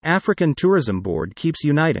African Tourism Board keeps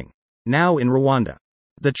uniting. Now in Rwanda.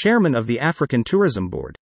 The chairman of the African Tourism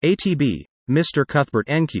Board, ATB, Mr. Cuthbert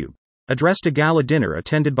Ncube, addressed a gala dinner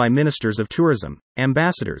attended by ministers of tourism,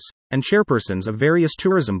 ambassadors, and chairpersons of various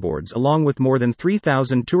tourism boards along with more than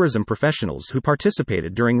 3,000 tourism professionals who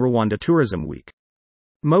participated during Rwanda Tourism Week.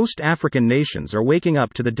 Most African nations are waking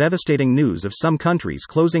up to the devastating news of some countries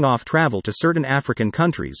closing off travel to certain African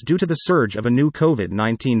countries due to the surge of a new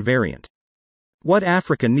COVID-19 variant. What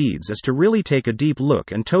Africa needs is to really take a deep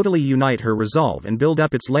look and totally unite her resolve and build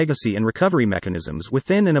up its legacy and recovery mechanisms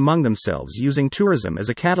within and among themselves, using tourism as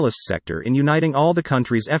a catalyst sector in uniting all the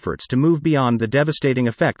countries' efforts to move beyond the devastating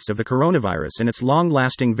effects of the coronavirus and its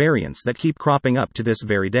long-lasting variants that keep cropping up to this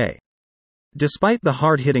very day. Despite the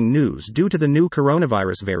hard-hitting news due to the new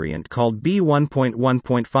coronavirus variant called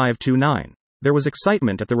B1.1.529, there was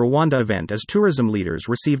excitement at the Rwanda event as tourism leaders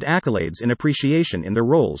received accolades in appreciation in their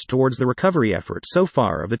roles towards the recovery effort so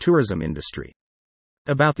far of the tourism industry.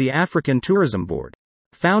 About the African Tourism Board.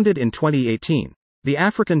 Founded in 2018, the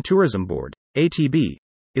African Tourism Board, ATB,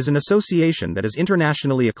 is an association that is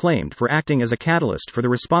internationally acclaimed for acting as a catalyst for the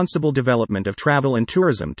responsible development of travel and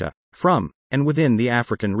tourism to, from, and within the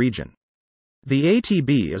African region. The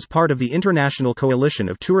ATB is part of the International Coalition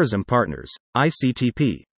of Tourism Partners,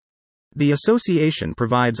 ICTP. The association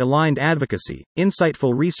provides aligned advocacy,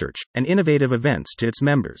 insightful research, and innovative events to its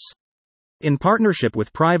members. In partnership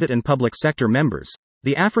with private and public sector members,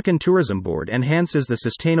 the African Tourism Board enhances the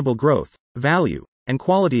sustainable growth, value, and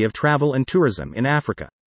quality of travel and tourism in Africa.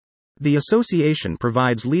 The association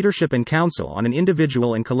provides leadership and counsel on an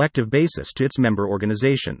individual and collective basis to its member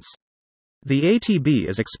organizations. The ATB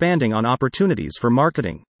is expanding on opportunities for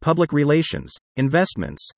marketing, public relations,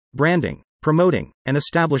 investments, branding, promoting, and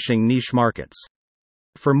establishing niche markets.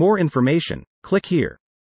 For more information, click here.